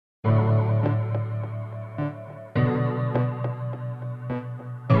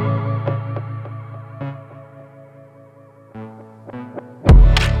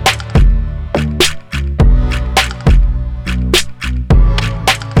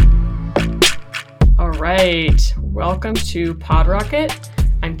right. Welcome to PodRocket.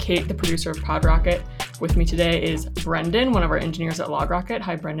 I'm Kate, the producer of PodRocket. With me today is Brendan, one of our engineers at LogRocket.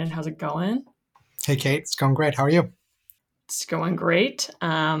 Hi, Brendan. How's it going? Hey, Kate. It's going great. How are you? It's going great.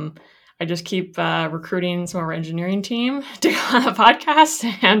 I just keep recruiting some of our engineering team to go on the podcast,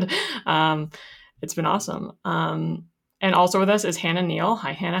 and it's been awesome. And also with us is Hannah Neal.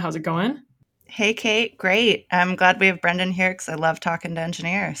 Hi, Hannah. How's it going? Hey, Kate. Great. I'm glad we have Brendan here because I love talking to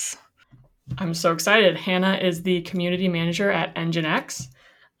engineers. I'm so excited. Hannah is the community manager at NGINX.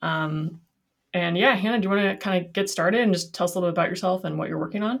 And yeah, Hannah, do you want to kind of get started and just tell us a little bit about yourself and what you're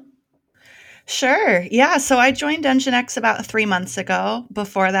working on? Sure. Yeah. So I joined NGINX about 3 months ago.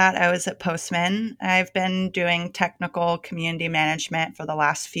 Before that, I was at Postman. I've been doing technical community management for the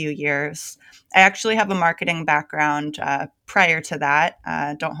last few years. I actually have a marketing background prior to that.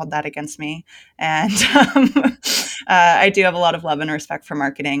 Don't hold that against me. And I do have a lot of love and respect for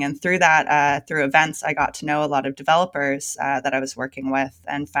marketing. And through that, through events, I got to know a lot of developers that I was working with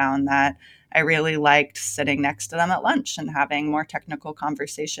and found that I really liked sitting next to them at lunch and having more technical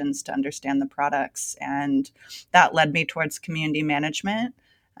conversations to understand the products. And that led me towards community management.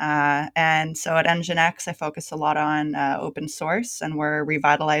 And so at NGINX, I focus a lot on open source, and we're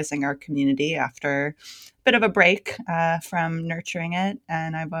revitalizing our community after a bit of a break from nurturing it.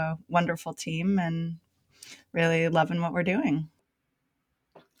 And I have a wonderful team and really loving what we're doing.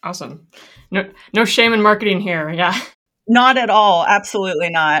 Awesome. No shame in marketing here. Yeah. Not at all.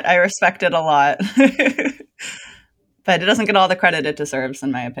 Absolutely not. I respect it a lot. But it doesn't get all the credit it deserves,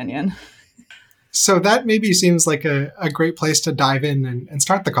 in my opinion. So that maybe seems like a great place to dive in and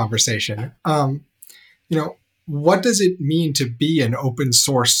start the conversation. What does it mean to be an open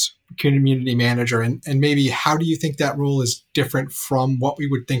source community manager? And maybe how do you think that role is different from what we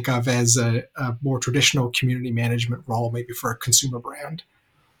would think of as a more traditional community management role, maybe for a consumer brand?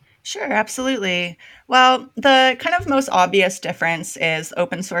 Sure, absolutely. Well, the kind of most obvious difference is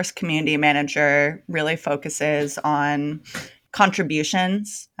open source community manager really focuses on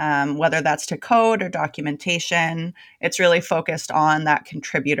contributions, whether that's to code or documentation. It's really focused on that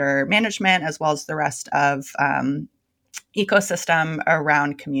contributor management as well as the rest of ecosystem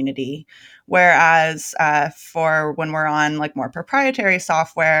around community. Whereas for when we're on like more proprietary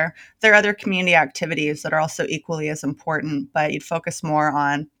software, there are other community activities that are also equally as important, but you'd focus more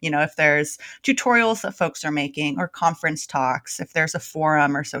on, if there's tutorials that folks are making or conference talks, if there's a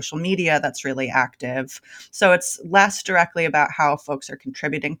forum or social media that's really active. So it's less directly about how folks are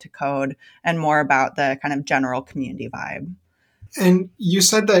contributing to code and more about the kind of general community vibe. And you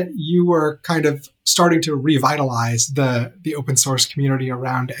said that you were kind of starting to revitalize the open source community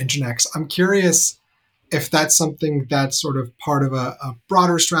around NGINX. I'm curious if that's something that's sort of part of a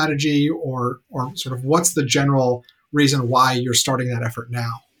broader strategy or sort of what's the general reason why you're starting that effort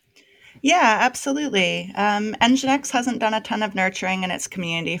now? Yeah, absolutely. NGINX hasn't done a ton of nurturing in its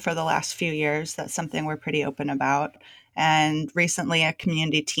community for the last few years. That's something we're pretty open about. And recently, a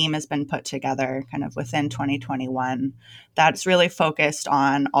community team has been put together kind of within 2021 that's really focused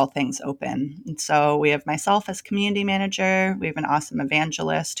on all things open. And so we have myself as community manager. We have an awesome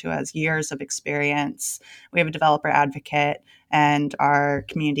evangelist who has years of experience. We have a developer advocate and our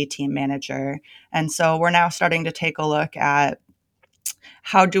community team manager. And so we're now starting to take a look at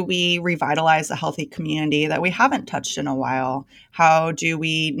how do we revitalize a healthy community that we haven't touched in a while? How do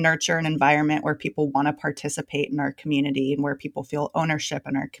we nurture an environment where people want to participate in our community and where people feel ownership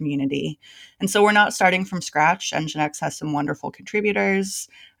in our community? And so we're not starting from scratch. NGINX has some wonderful contributors.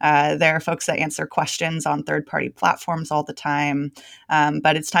 There are folks that answer questions on third-party platforms all the time.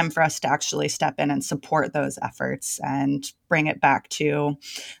 But it's time for us to actually step in and support those efforts and bring it back to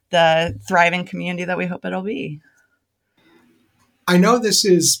the thriving community that we hope it'll be. I know this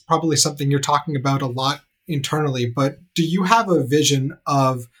is probably something you're talking about a lot internally, but do you have a vision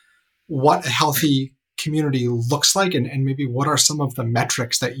of what a healthy community looks like and maybe what are some of the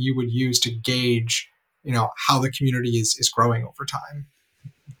metrics that you would use to gauge, how the community is growing over time?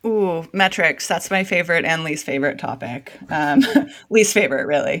 Ooh, metrics. That's my favorite and least favorite topic. Least favorite,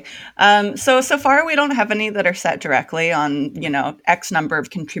 really. So far, we don't have any that are set directly on, X number of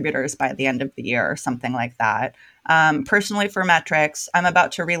contributors by the end of the year or something like that. Personally, for metrics, I'm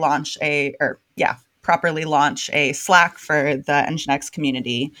about to properly launch a Slack for the NGINX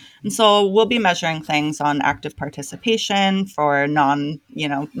community. And so we'll be measuring things on active participation for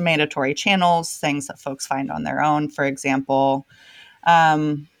mandatory channels, things that folks find on their own, for example.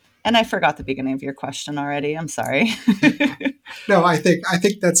 And I forgot the beginning of your question already. I'm sorry. No, I think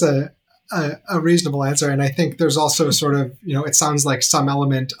that's a reasonable answer. And I think there's also sort of, it sounds like some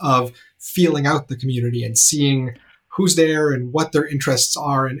element of feeling out the community and seeing who's there and what their interests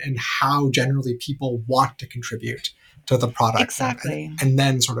are and how generally people want to contribute to the product. Exactly. And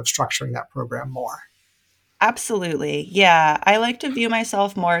then sort of structuring that program more. Absolutely. Yeah. I like to view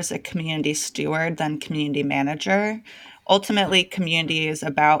myself more as a community steward than community manager. Ultimately, community is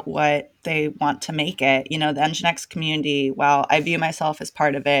about what they want to make it. The Nginx community, while I view myself as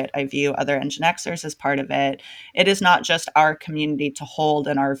part of it, I view other Nginxers as part of it. It is not just our community to hold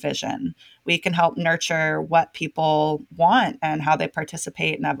in our vision. We can help nurture what people want and how they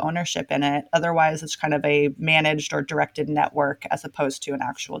participate and have ownership in it. Otherwise, it's kind of a managed or directed network as opposed to an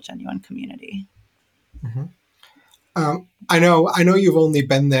actual genuine community. Mm-hmm. I know you've only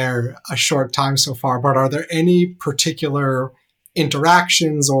been there a short time so far, but are there any particular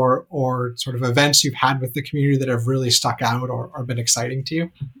interactions or sort of events you've had with the community that have really stuck out or been exciting to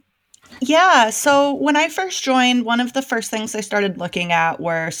you? Yeah. So when I first joined, one of the first things I started looking at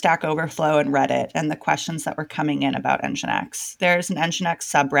were Stack Overflow and Reddit and the questions that were coming in about Nginx. There's an Nginx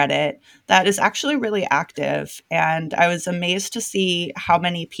subreddit that is actually really active. And I was amazed to see how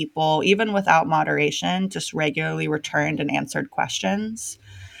many people, even without moderation, just regularly returned and answered questions.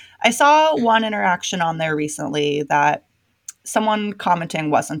 I saw one interaction on there recently that someone commenting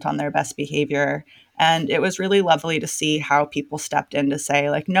wasn't on their best behavior. And it was really lovely to see how people stepped in to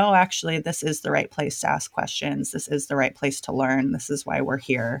say, like, no, actually, this is the right place to ask questions. This is the right place to learn. This is why we're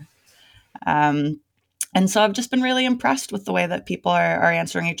here. And so I've just been really impressed with the way that people are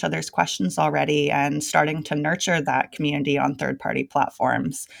answering each other's questions already and starting to nurture that community on third-party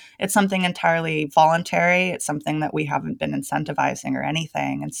platforms. It's something entirely voluntary. It's something that we haven't been incentivizing or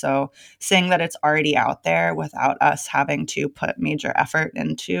anything. And so seeing that it's already out there without us having to put major effort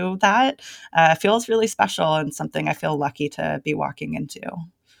into that feels really special and something I feel lucky to be walking into.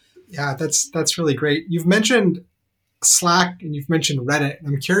 Yeah, that's really great. You've mentioned Slack and you've mentioned Reddit.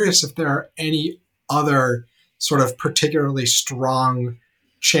 I'm curious if there are any other sort of particularly strong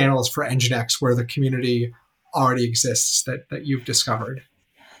channels for Nginx where the community already exists that you've discovered.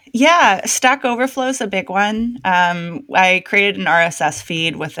 Yeah, Stack Overflow is a big one. I created an RSS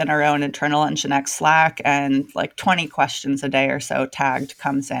feed within our own internal Nginx Slack, and like 20 questions a day or so tagged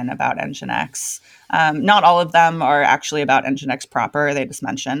comes in about Nginx. Not all of them are actually about Nginx proper. They just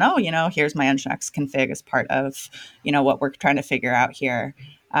mention, oh, here's my Nginx config as part of, what we're trying to figure out here.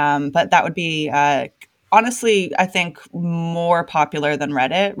 But that would be, honestly, I think more popular than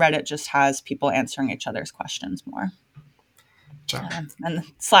Reddit. Reddit just has people answering each other's questions more. And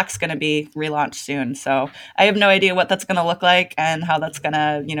Slack's going to be relaunched soon. So I have no idea what that's going to look like and how that's going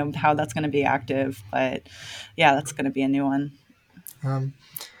to, how that's going to be active. But yeah, that's going to be a new one.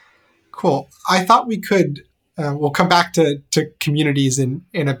 Cool. I thought we could, we'll come back to communities in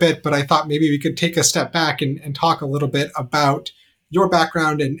a bit, but I thought maybe we could take a step back and talk a little bit about your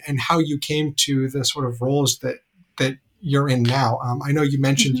background and how you came to the sort of roles that you're in now. I know you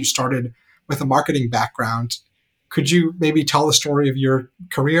mentioned you started with a marketing background. Could you maybe tell the story of your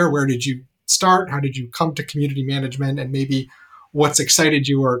career? Where did you start? How did you come to community management? And maybe what's excited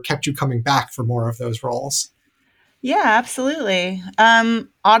you or kept you coming back for more of those roles? Yeah, absolutely.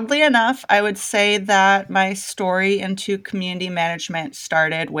 Oddly enough, I would say that my story into community management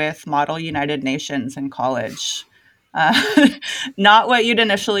started with Model United Nations in college. Not what you'd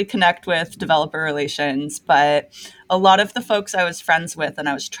initially connect with developer relations, but a lot of the folks I was friends with and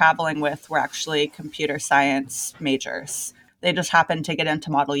I was traveling with were actually computer science majors. They just happened to get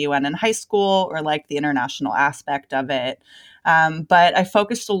into Model UN in high school or like the international aspect of it. But I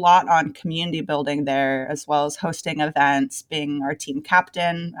focused a lot on community building there, as well as hosting events, being our team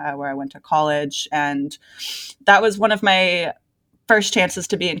captain, where I went to college. And that was one of my first chances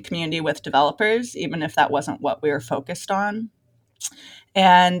to be in community with developers, even if that wasn't what we were focused on.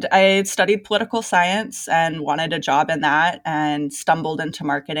 And I studied political science and wanted a job in that and stumbled into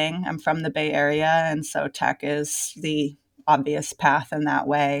marketing. I'm from the Bay Area, and so tech is the obvious path in that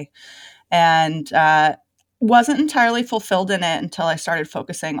way. And wasn't entirely fulfilled in it until I started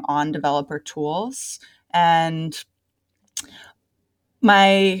focusing on developer tools. And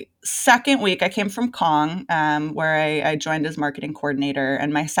my second week, I came from Kong, where I joined as marketing coordinator,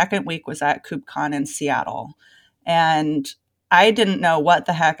 and my second week was at KubeCon in Seattle. And I didn't know what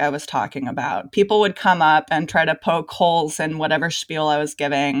the heck I was talking about. People would come up and try to poke holes in whatever spiel I was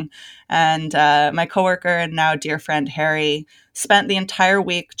giving. And my coworker and now dear friend Harry spent the entire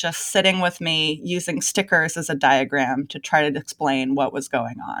week just sitting with me using stickers as a diagram to try to explain what was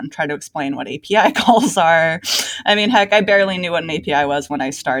going on, try to explain what API calls are. I mean, heck, I barely knew what an API was when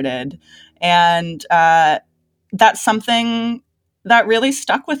I started. And that's something that really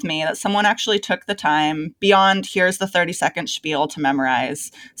stuck with me, that someone actually took the time beyond here's the 30-second spiel to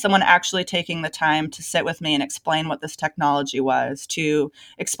memorize, someone actually taking the time to sit with me and explain what this technology was, to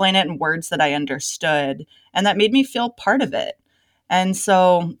explain it in words that I understood. And that made me feel part of it. And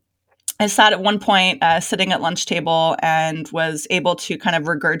so I sat at one point sitting at lunch table and was able to kind of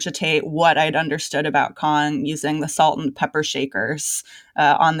regurgitate what I'd understood about Kong using the salt and pepper shakers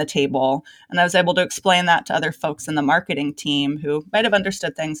on the table. And I was able to explain that to other folks in the marketing team who might have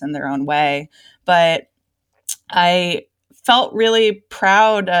understood things in their own way. But I felt really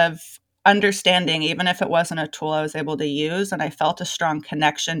proud of understanding, even if it wasn't a tool I was able to use. And I felt a strong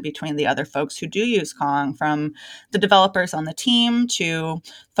connection between the other folks who do use Kong, from the developers on the team to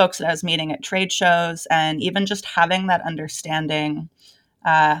folks that I was meeting at trade shows, and even just having that understanding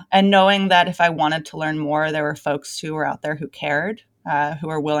and knowing that if I wanted to learn more, there were folks who were out there who cared. Who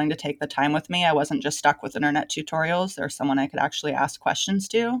were willing to take the time with me. I wasn't just stuck with internet tutorials. There was someone I could actually ask questions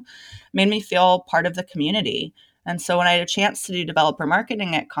to. It made me feel part of the community. And so when I had a chance to do developer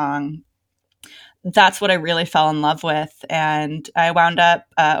marketing at Kong, that's what I really fell in love with. And I wound up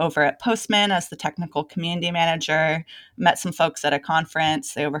over at Postman as the technical community manager, met some folks at a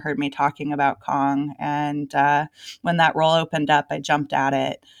conference. They overheard me talking about Kong. And when that role opened up, I jumped at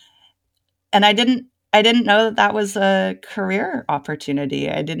it. And I didn't know that that was a career opportunity.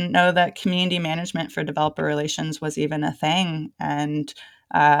 I didn't know that community management for developer relations was even a thing. And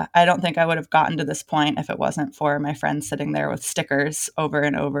I don't think I would have gotten to this point if it wasn't for my friend sitting there with stickers over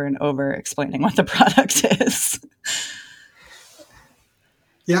and over and over explaining what the product is.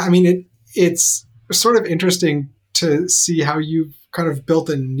 Yeah, I mean, it's sort of interesting to see how you've kind of built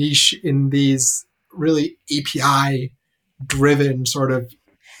a niche in these really API driven, sort of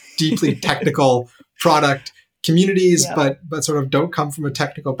deeply technical product communities, Yeah. but sort of don't come from a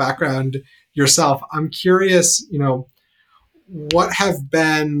technical background yourself. I'm curious, what have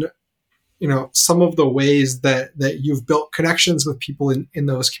been, some of the ways that you've built connections with people in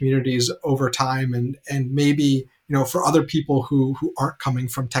those communities over time, and maybe, for other people who aren't coming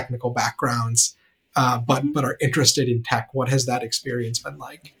from technical backgrounds, but are interested in tech, what has that experience been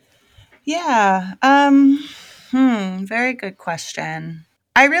like? Yeah. Very good question.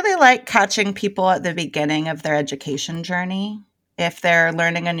 I really like catching people at the beginning of their education journey. If they're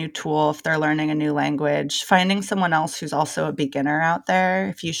learning a new tool, if they're learning a new language, finding someone else who's also a beginner out there,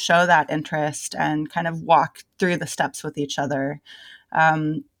 if you show that interest and kind of walk through the steps with each other,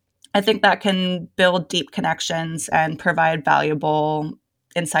 um, I think that can build deep connections and provide valuable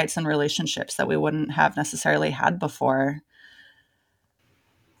insights and relationships that we wouldn't have necessarily had before.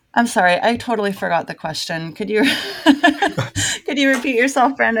 I'm sorry, I totally forgot the question. Could you could you repeat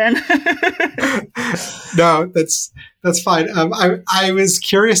yourself, Brendan? No, that's fine. I was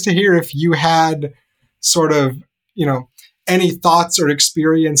curious to hear if you had sort of, any thoughts or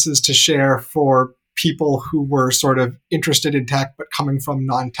experiences to share for people who were sort of interested in tech but coming from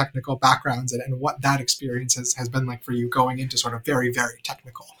non-technical backgrounds, and what that experience has been like for you going into sort of very, very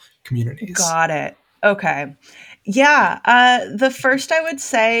technical communities. Got it. Okay. Yeah. The first I would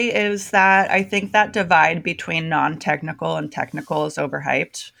say is that I think that divide between non-technical and technical is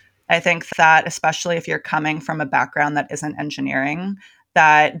overhyped. I think that, especially if you're coming from a background that isn't engineering,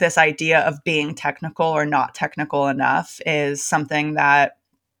 that this idea of being technical or not technical enough is something that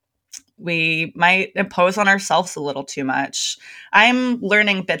we might impose on ourselves a little too much. I'm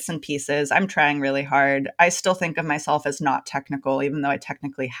learning bits and pieces. I'm trying really hard. I still think of myself as not technical, even though I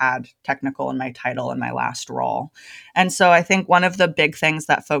technically had technical in my title in my last role. And so I think one of the big things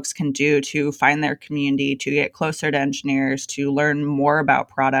that folks can do to find their community, to get closer to engineers, to learn more about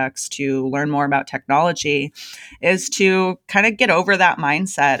products, to learn more about technology, is to kind of get over that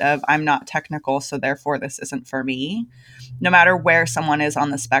mindset of I'm not technical, so therefore this isn't for me. No matter where someone is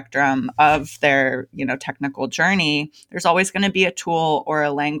on the spectrum of their, technical journey, there's always going to be a tool or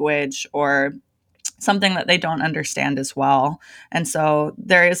a language or something that they don't understand as well. And so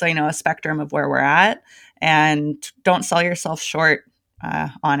there is, a spectrum of where we're at, and don't sell yourself short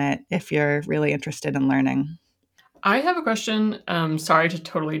on it if you're really interested in learning. I have a question. Sorry to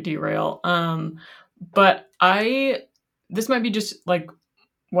totally derail. But this might be just like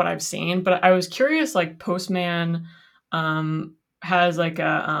what I've seen, but I was curious, like Postman has like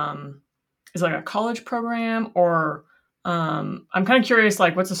is like a college program, or I'm kind of curious,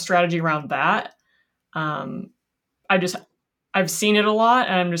 like what's the strategy around that? Um, I've seen it a lot,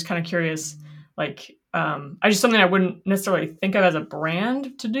 and I'm just kind of curious, like I just something I wouldn't necessarily think of as a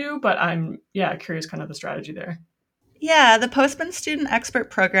brand to do, but I'm curious kind of the strategy there. Yeah, the Postman Student Expert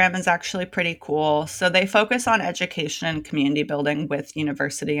Program is actually pretty cool. So they focus on education and community building with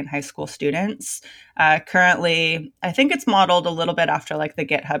university and high school students. Currently, I think it's modeled a little bit after like the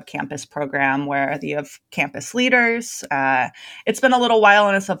GitHub Campus program, where you have campus leaders. It's been a little while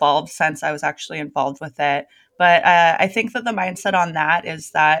and it's evolved since I was actually involved with it. But I think that the mindset on that is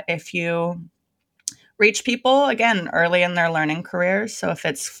that if you reach people again early in their learning careers. So if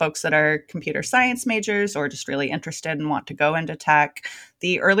it's folks that are computer science majors or just really interested and want to go into tech,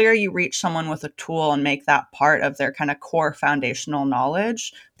 the earlier you reach someone with a tool and make that part of their kind of core foundational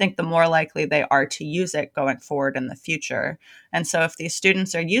knowledge, I think the more likely they are to use it going forward in the future. And so if these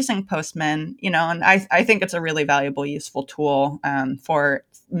students are using Postman, and I think it's a really valuable, useful tool for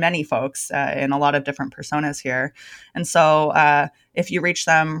many folks in a lot of different personas here. And so if you reach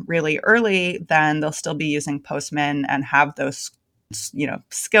them really early, then they'll still be using Postman and have those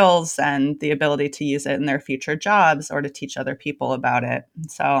skills and the ability to use it in their future jobs or to teach other people about it.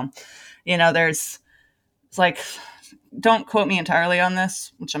 So, it's like, don't quote me entirely on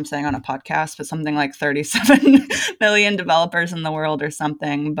this, which I'm saying on a podcast, but something like 37 million developers in the world or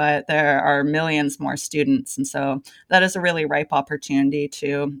something, but there are millions more students. And so that is a really ripe opportunity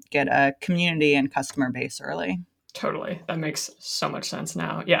to get a community and customer base early. Totally. That makes so much sense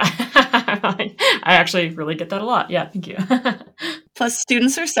now. Yeah. I actually really get that a lot. Yeah. Thank you. Plus,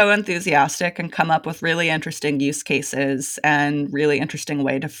 students are so enthusiastic and come up with really interesting use cases and really interesting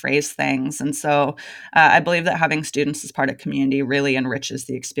way to phrase things. And so I believe that having students as part of community really enriches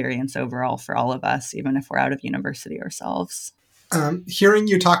the experience overall for all of us, even if we're out of university ourselves. Hearing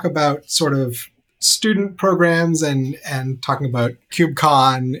you talk about sort of student programs and talking about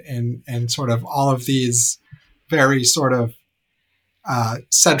KubeCon and sort of all of these very sort of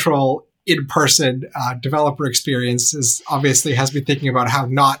central in-person developer experiences obviously has me thinking about how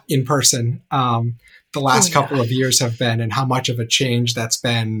not in-person the last couple of years have been and how much of a change that's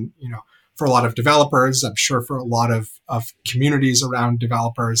been, for a lot of developers, I'm sure for a lot of communities around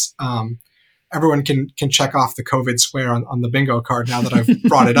developers. Everyone can check off the COVID square on the bingo card now that I've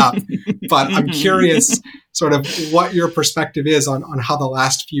brought it up. But I'm curious sort of what your perspective is on how the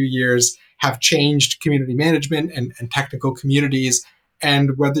last few years have changed community management and technical communities,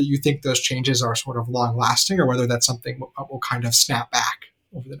 and whether you think those changes are sort of long lasting or whether that's something will kind of snap back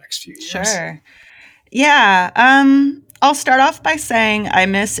over the next few years. Sure. Yeah. I'll start off by saying I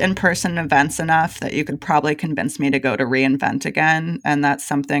miss in-person events enough that you could probably convince me to go to reInvent again. And that's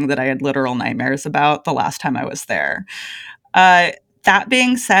something that I had literal nightmares about the last time I was there. That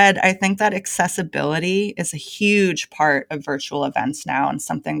being said, I think that accessibility is a huge part of virtual events now and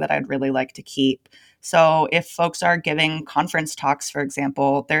something that I'd really like to keep. So if folks are giving conference talks, for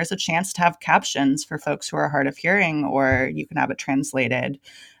example, there's a chance to have captions for folks who are hard of hearing, or you can have it translated.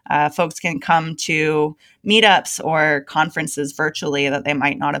 Folks can come to meetups or conferences virtually that they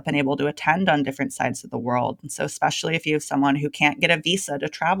might not have been able to attend on different sides of the world. And so especially if you have someone who can't get a visa to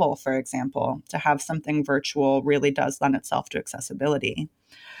travel, for example, to have something virtual really does lend itself to accessibility.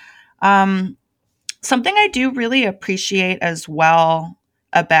 Something I do really appreciate as well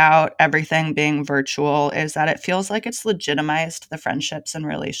about everything being virtual is that it feels like it's legitimized the friendships and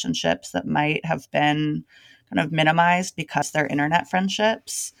relationships that might have been kind of minimized because they're internet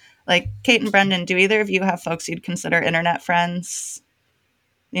friendships. Like Kate and Brendan, do either of you have folks you'd consider internet friends?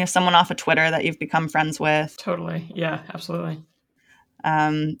 Someone off of Twitter that you've become friends with? Totally. Yeah, absolutely.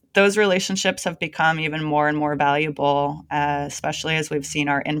 Those relationships have become even more and more valuable, especially as we've seen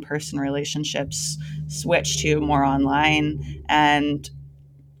our in-person relationships switch to more online, and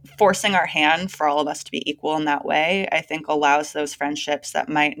forcing our hand for all of us to be equal in that way, I think allows those friendships that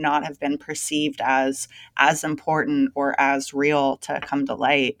might not have been perceived as important or as real to come to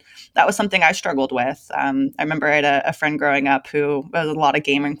light. That was something I struggled with. I remember I had a friend growing up who had a lot of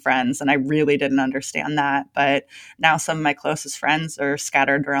gaming friends, and I really didn't understand that. But now some of my closest friends are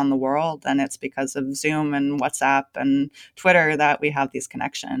scattered around the world, and it's because of Zoom and WhatsApp and Twitter that we have these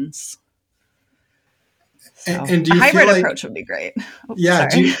connections. So and do you a hybrid approach would be great. Oops, yeah.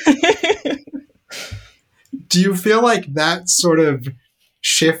 Do you feel like that sort of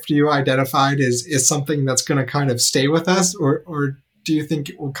shift you identified is something that's going to kind of stay with us, or do you think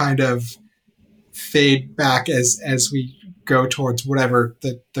it will kind of fade back as we go towards whatever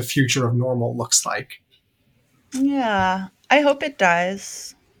the future of normal looks like? Yeah, I hope it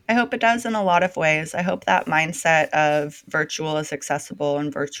does. I hope it does in a lot of ways. I hope that mindset of virtual is accessible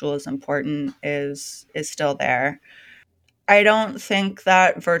and virtual is important is still there. I don't think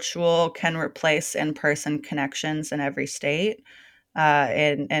that virtual can replace in-person connections in every state,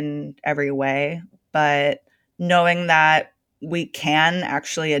 in every way. But knowing that we can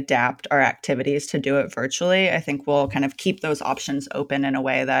actually adapt our activities to do it virtually, I think we'll kind of keep those options open in a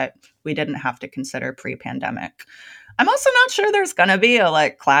way that we didn't have to consider pre-pandemic. I'm also not sure there's going to be a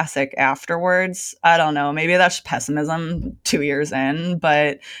like classic afterwards. I don't know. Maybe that's pessimism 2 years in,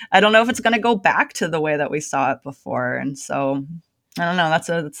 but I don't know if it's going to go back to the way that we saw it before. And so I don't know.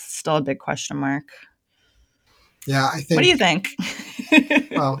 That's still a big question mark. Yeah, I think. What do you think?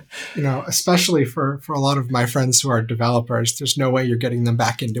 Well, especially for a lot of my friends who are developers, there's no way you're getting them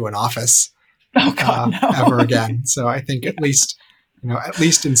back into an office Oh God, no. ever again. So I think at least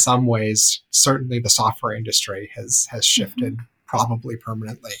in some ways, certainly the software industry has shifted probably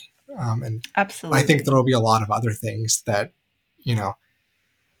permanently. And Absolutely. I think there will be a lot of other things that,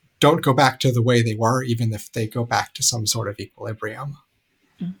 don't go back to the way they were, even if they go back to some sort of equilibrium.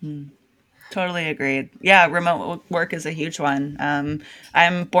 Mm-hmm. Totally agreed. Yeah, remote work is a huge one.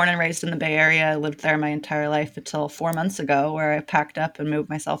 I'm born and raised in the Bay Area. I lived there my entire life until 4 months ago, where I packed up and moved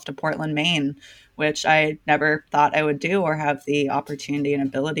myself to Portland, Maine, which I never thought I would do or have the opportunity and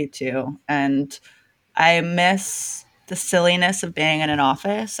ability to. And I miss the silliness of being in an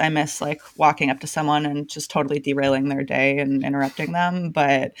office. I miss like walking up to someone and just totally derailing their day and interrupting them.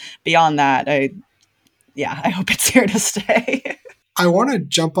 But beyond that, I hope it's here to stay. I want to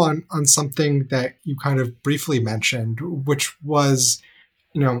jump on something that you kind of briefly mentioned, which was,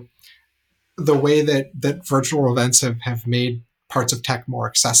 the way that virtual events have made parts of tech more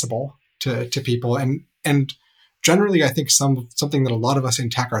accessible to people. And generally, I think something that a lot of us in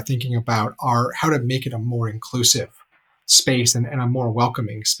tech are thinking about are how to make it a more inclusive space and a more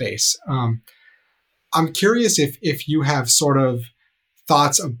welcoming space. I'm curious if you have sort of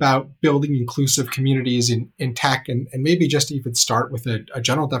thoughts about building inclusive communities in tech, and maybe just even start with a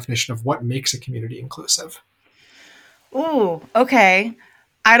general definition of what makes a community inclusive. Ooh, okay.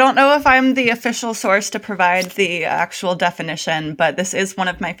 I don't know if I'm the official source to provide the actual definition, but this is one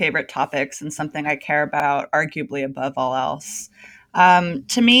of my favorite topics and something I care about arguably above all else.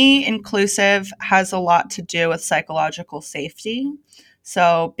 To me, inclusive has a lot to do with psychological safety.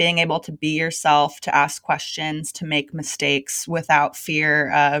 So being able to be yourself, to ask questions, to make mistakes without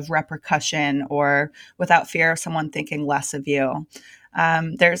fear of repercussion or without fear of someone thinking less of you.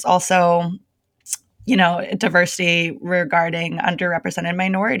 There's also diversity regarding underrepresented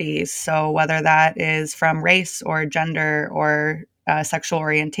minorities. So whether that is from race or gender or sexual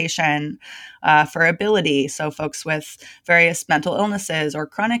orientation, for ability. So folks with various mental illnesses or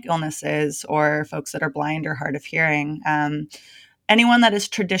chronic illnesses, or folks that are blind or hard of hearing. Anyone that is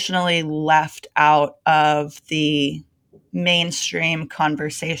traditionally left out of the mainstream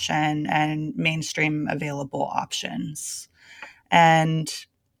conversation and mainstream available options. And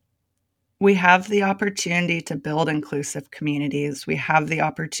we have the opportunity to build inclusive communities. We have the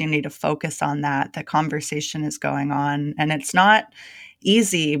opportunity to focus on that. The conversation is going on, and it's not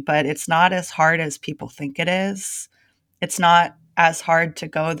easy, but it's not as hard as people think it is. It's not as hard to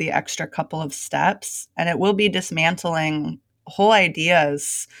go the extra couple of steps, and it will be dismantling whole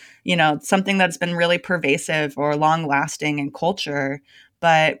ideas, something that's been really pervasive or long lasting in culture.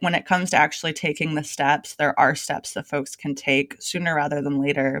 But when it comes to actually taking the steps, there are steps that folks can take sooner rather than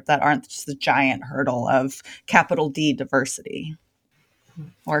later that aren't just the giant hurdle of capital D diversity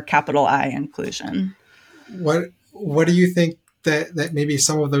or capital I inclusion. What do you think that maybe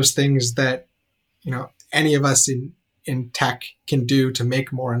some of those things that, any of us in tech can do to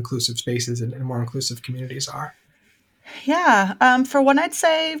make more inclusive spaces and more inclusive communities are? Yeah. For one, I'd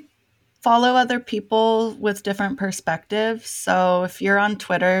say follow other people with different perspectives. So if you're on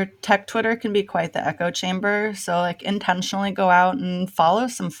Twitter, tech Twitter can be quite the echo chamber. So like intentionally go out and follow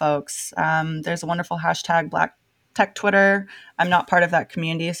some folks. There's a wonderful hashtag Black Tech Twitter. I'm not part of that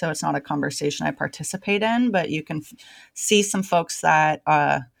community, so it's not a conversation I participate in, but you can see some folks that,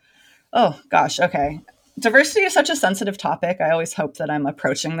 oh gosh, okay. Diversity is such a sensitive topic. I always hope that I'm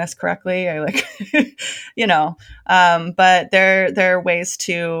approaching this correctly. I but there are ways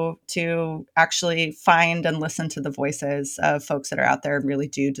to actually find and listen to the voices of folks that are out there and really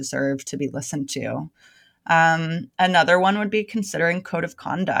do deserve to be listened to. Another one would be considering code of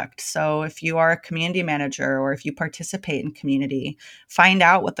conduct. So if you are a community manager or if you participate in community, find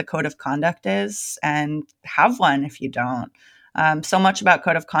out what the code of conduct is and have one if you don't. So much about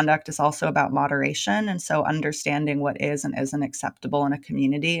code of conduct is also about moderation. And so understanding what is and isn't acceptable in a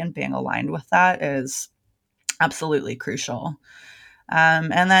community and being aligned with that is absolutely crucial.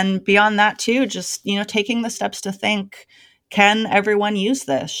 And then beyond that too, just, taking the steps to think, can everyone use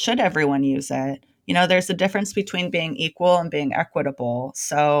this? Should everyone use it? there's a difference between being equal and being equitable.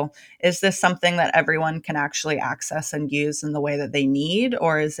 So is this something that everyone can actually access and use in the way that they need?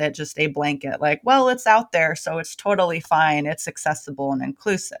 Or is it just a blanket like, well, it's out there, so it's totally fine. It's accessible and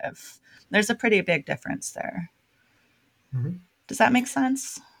inclusive. There's a pretty big difference there. Mm-hmm. Does that make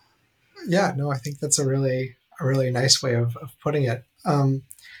sense? Yeah, no, I think that's a really nice way of putting it.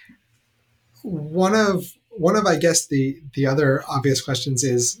 One of I guess the other obvious questions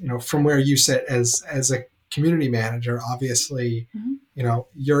is, from where you sit as a community manager, obviously, Mm-hmm.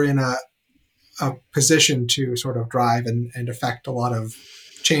 You're in a position to sort of drive and affect a lot of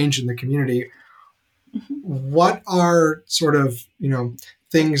change in the community. Mm-hmm. What are sort of,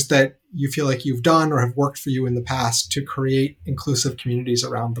 things that you feel like you've done or have worked for you in the past to create inclusive communities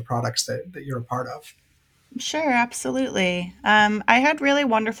around the products that you're a part of? Sure, absolutely. I had really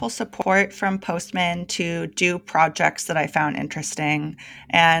wonderful support from Postman to do projects that I found interesting.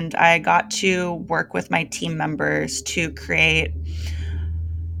 And I got to work with my team members to create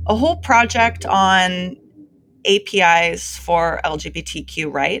a whole project on APIs for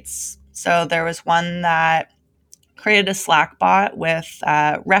LGBTQ rights. So there was one that created a Slack bot with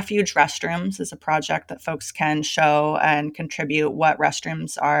refuge restrooms is a project that folks can show and contribute what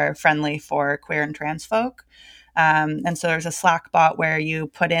restrooms are friendly for queer and trans folk. And so there's a Slack bot where you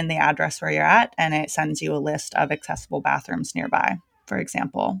put in the address where you're at and it sends you a list of accessible bathrooms nearby, for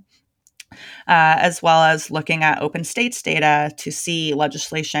example. As well as looking at open states data to see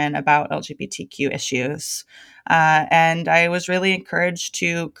legislation about LGBTQ issues. And I was really encouraged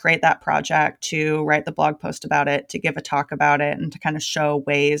to create that project, to write the blog post about it, to give a talk about it, and to kind of show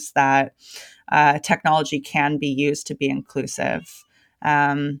ways that technology can be used to be inclusive.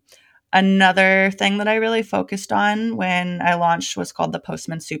 Another thing that I really focused on when I launched was called the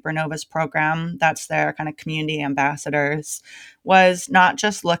Postman Supernovas program. That's their kind of community ambassadors, was not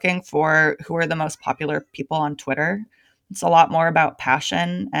just looking for who are the most popular people on Twitter. It's a lot more about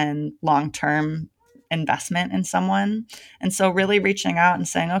passion and long-term investment in someone. And so really reaching out and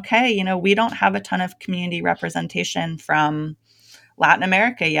saying, okay, we don't have a ton of community representation from Latin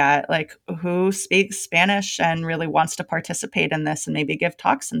America yet. Like, who speaks Spanish and really wants to participate in this and maybe give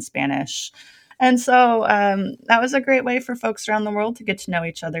talks in Spanish? And so that was a great way for folks around the world to get to know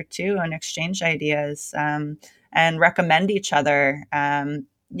each other too and exchange ideas and recommend each other.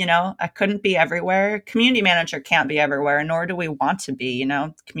 I couldn't be everywhere. Community manager can't be everywhere, nor do we want to be.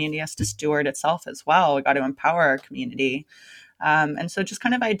 The community has to steward itself as well. We got to empower our community. And so just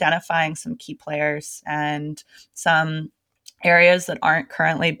kind of identifying some key players and some areas that aren't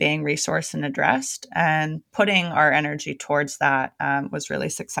currently being resourced and addressed, and putting our energy towards that was really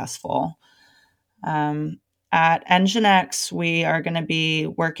successful. At NGINX, we are going to be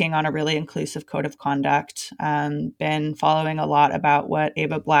working on a really inclusive code of conduct. Been following a lot about what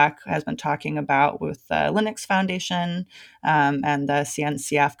Ava Black has been talking about with the Linux Foundation and the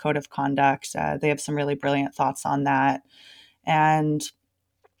CNCF code of conduct. They have some really brilliant thoughts on that. And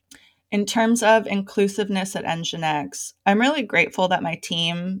in terms of inclusiveness at NGINX, I'm really grateful that my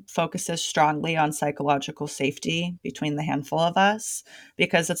team focuses strongly on psychological safety between the handful of us,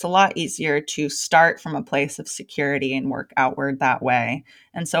 because it's a lot easier to start from a place of security and work outward that way.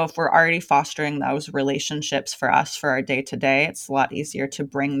 And so if we're already fostering those relationships for us for our day-to-day, it's a lot easier to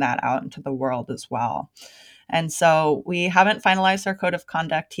bring that out into the world as well. And so we haven't finalized our code of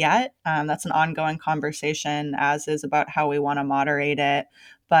conduct yet. That's an ongoing conversation, as is about how we want to moderate it.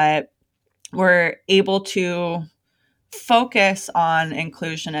 But we're able to focus on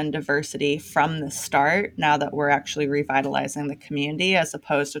inclusion and diversity from the start now that we're actually revitalizing the community, as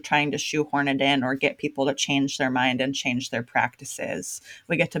opposed to trying to shoehorn it in or get people to change their mind and change their practices.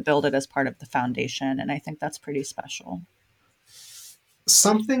 We get to build it as part of the foundation, and I think that's pretty special.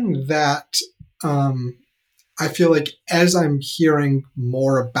 Something that I feel like, as I'm hearing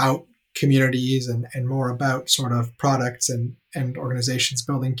more about communities and more about sort of products and organizations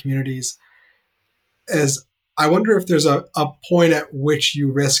building communities, is I wonder if there's a point at which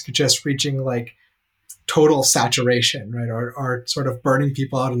you risk just reaching like total saturation, right? Or sort of burning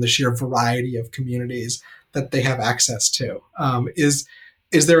people out in the sheer variety of communities that they have access to. Is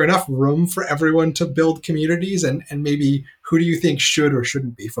there enough room for everyone to build communities? And maybe who do you think should or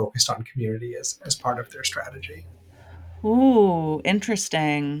shouldn't be focused on community as part of their strategy? Ooh,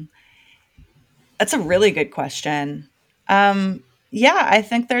 interesting. That's a really good question. Yeah, I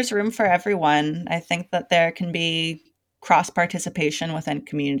think there's room for everyone. I think that there can be cross participation within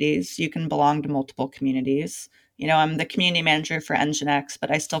communities. You can belong to multiple communities. I'm the community manager for NGINX, but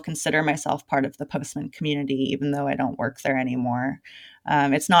I still consider myself part of the Postman community, even though I don't work there anymore.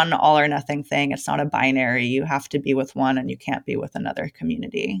 It's not an all or nothing thing. It's not a binary. You have to be with one and you can't be with another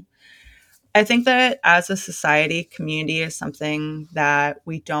community. I think that as a society, community is something that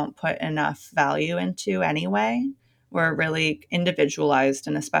we don't put enough value into anyway. We're really individualized,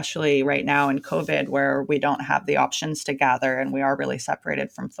 and especially right now in COVID, where we don't have the options to gather and we are really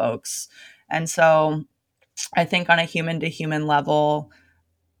separated from folks. And so I think on a human to human level,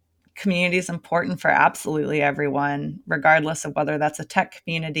 community is important for absolutely everyone, regardless of whether that's a tech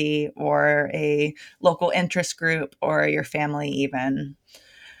community or a local interest group or your family, even.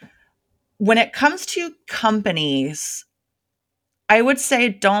 When it comes to companies, I would say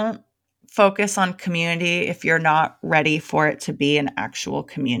don't focus on community if you're not ready for it to be an actual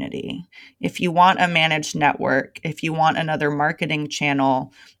community. If you want a managed network, if you want another marketing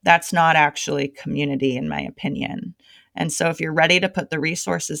channel, that's not actually community, in my opinion. And so if you're ready to put the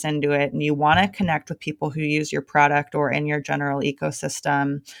resources into it and you want to connect with people who use your product or in your general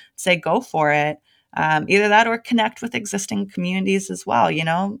ecosystem, say go for it. Either that or connect with existing communities as well.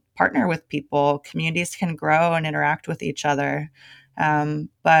 Partner with people. Communities can grow and interact with each other.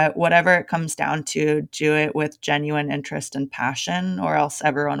 But whatever it comes down to, do it with genuine interest and passion, or else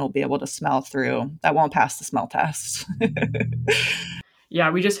everyone will be able to smell through. That won't pass the smell test. Yeah,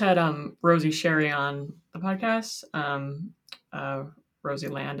 we just had Rosie Sherry on the podcast. Rosie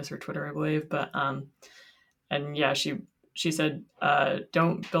Land is her Twitter, I believe. But and yeah, she said,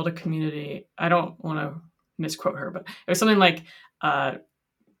 don't build a community. I don't want to misquote her, but it was something like,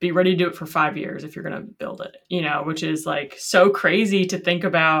 be ready to do it for 5 years if you're going to build it, which is like so crazy to think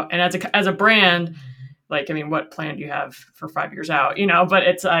about. And as a brand, like, I mean, what plan do you have for 5 years out,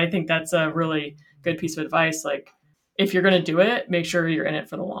 but I think that's a really good piece of advice. Like, if you're going to do it, make sure you're in it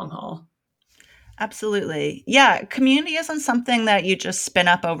for the long haul. Absolutely. Yeah. Community isn't something that you just spin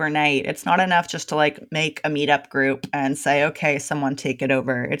up overnight. It's not enough just to make a meetup group and say, okay, someone take it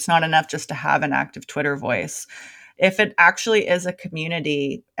over. It's not enough just to have an active Twitter voice. If it actually is a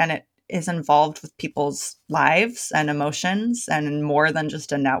community and it is involved with people's lives and emotions and more than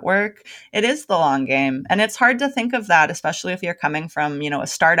just a network, it is the long game. And it's hard to think of that, especially if you're coming from, a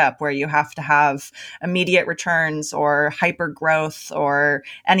startup where you have to have immediate returns or hyper growth or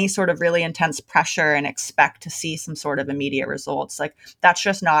any sort of really intense pressure and expect to see some sort of immediate results. Like, that's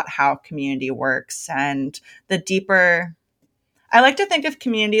just not how community works. And the deeper, I like to think of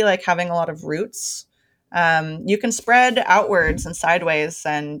community like having a lot of roots. You can spread outwards and sideways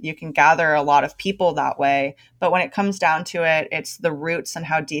and you can gather a lot of people that way. But when it comes down to it, it's the roots and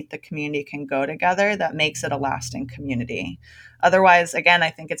how deep the community can go together that makes it a lasting community. Otherwise, again, I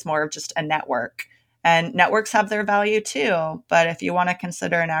think it's more of just a network. And networks have their value too. But if you want to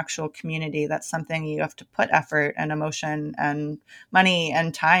consider an actual community, that's something you have to put effort and emotion and money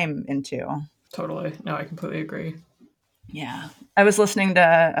and time into. Totally. No, I completely agree. Yeah. I was listening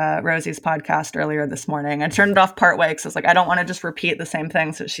to Rosie's podcast earlier this morning. I turned it off partway because I was like, I don't want to just repeat the same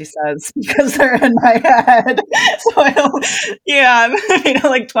things that she says because they're in my head. So I'm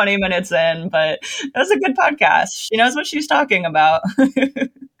like 20 minutes in, but it was a good podcast. She knows what she's talking about.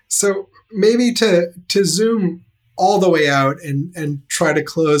 So maybe to zoom all the way out and try to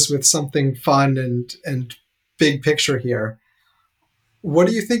close with something fun and big picture here, what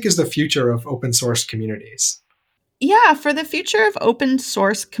do you think is the future of open source communities? Yeah, for the future of open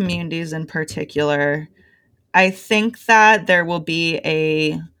source communities in particular, I think that there will be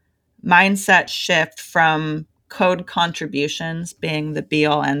a mindset shift from code contributions being the be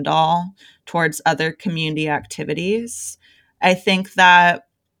all end all towards other community activities. I think that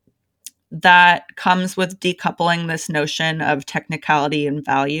comes with decoupling this notion of technicality and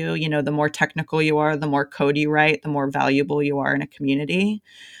value. The more technical you are, the more code you write, the more valuable you are in a community.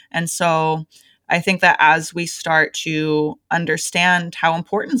 And so I think that as we start to understand how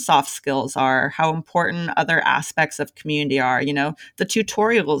important soft skills are, how important other aspects of community are, the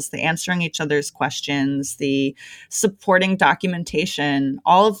tutorials, the answering each other's questions, the supporting documentation,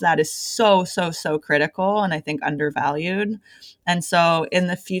 all of that is so, so, so critical and I think undervalued. And so in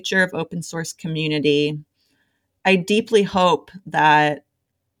the future of open source community, I deeply hope that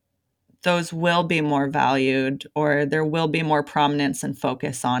those will be more valued or there will be more prominence and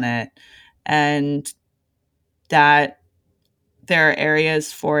focus on it. And that there are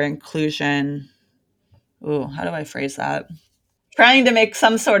areas for inclusion. Ooh, how do I phrase that? Trying to make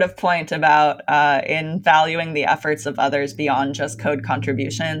some sort of point about in valuing the efforts of others beyond just code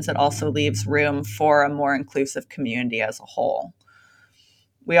contributions. It also leaves room for a more inclusive community as a whole.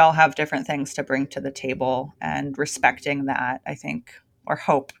 We all have different things to bring to the table, and respecting that, I think, or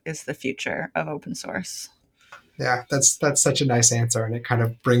hope, is the future of open source. Yeah, that's such a nice answer, and it kind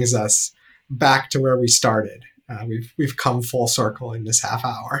of brings us back to where we started. We've come full circle in this half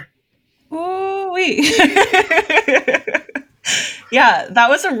hour. Ooh-wee. Yeah, that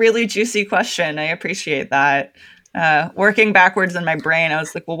was a really juicy question. I appreciate that. Working backwards in my brain, I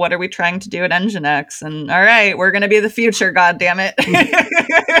was like, well, what are we trying to do at Nginx? And all right, we're going to be the future, God damn it.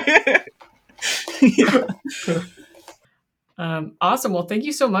 Awesome. Well, thank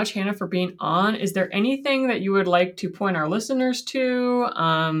you so much, Hannah, for being on. Is there anything that you would like to point our listeners to?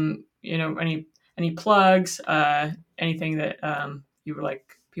 Any plugs, anything that you would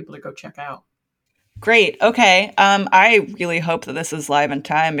like people to go check out? Great. Okay. I really hope that this is live in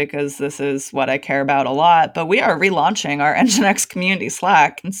time because this is what I care about a lot. But we are relaunching our Nginx community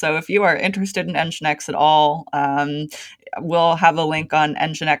Slack. And so if you are interested in Nginx at all, we'll have a link on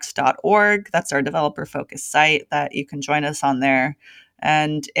nginx.org. That's our developer focused site that you can join us on there.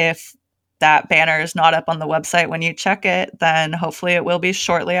 And if that banner is not up on the website when you check it, then hopefully it will be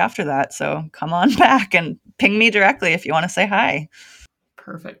shortly after that. So come on back and ping me directly if you want to say hi.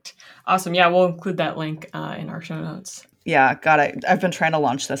 Perfect. Awesome. Yeah, we'll include that link in our show notes. Yeah, God, I've been trying to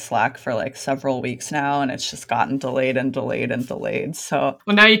launch this Slack for like several weeks now, and it's just gotten delayed and delayed and delayed. So,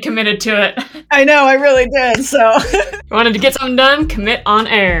 well, now you committed to it. I know, I really did. So, you wanted to get something done? Commit on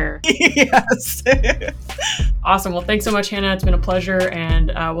air. Yes. Awesome. Well, thanks so much, Hannah. It's been a pleasure,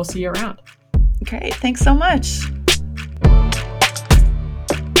 and we'll see you around. Great. Thanks so much.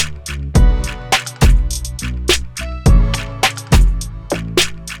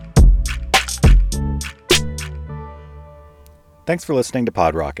 Thanks for listening to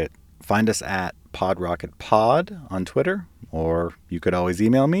PodRocket. Find us at PodRocketPod on Twitter, or you could always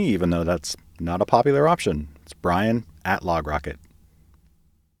email me, even though that's not a popular option. It's Brian@LogRocket.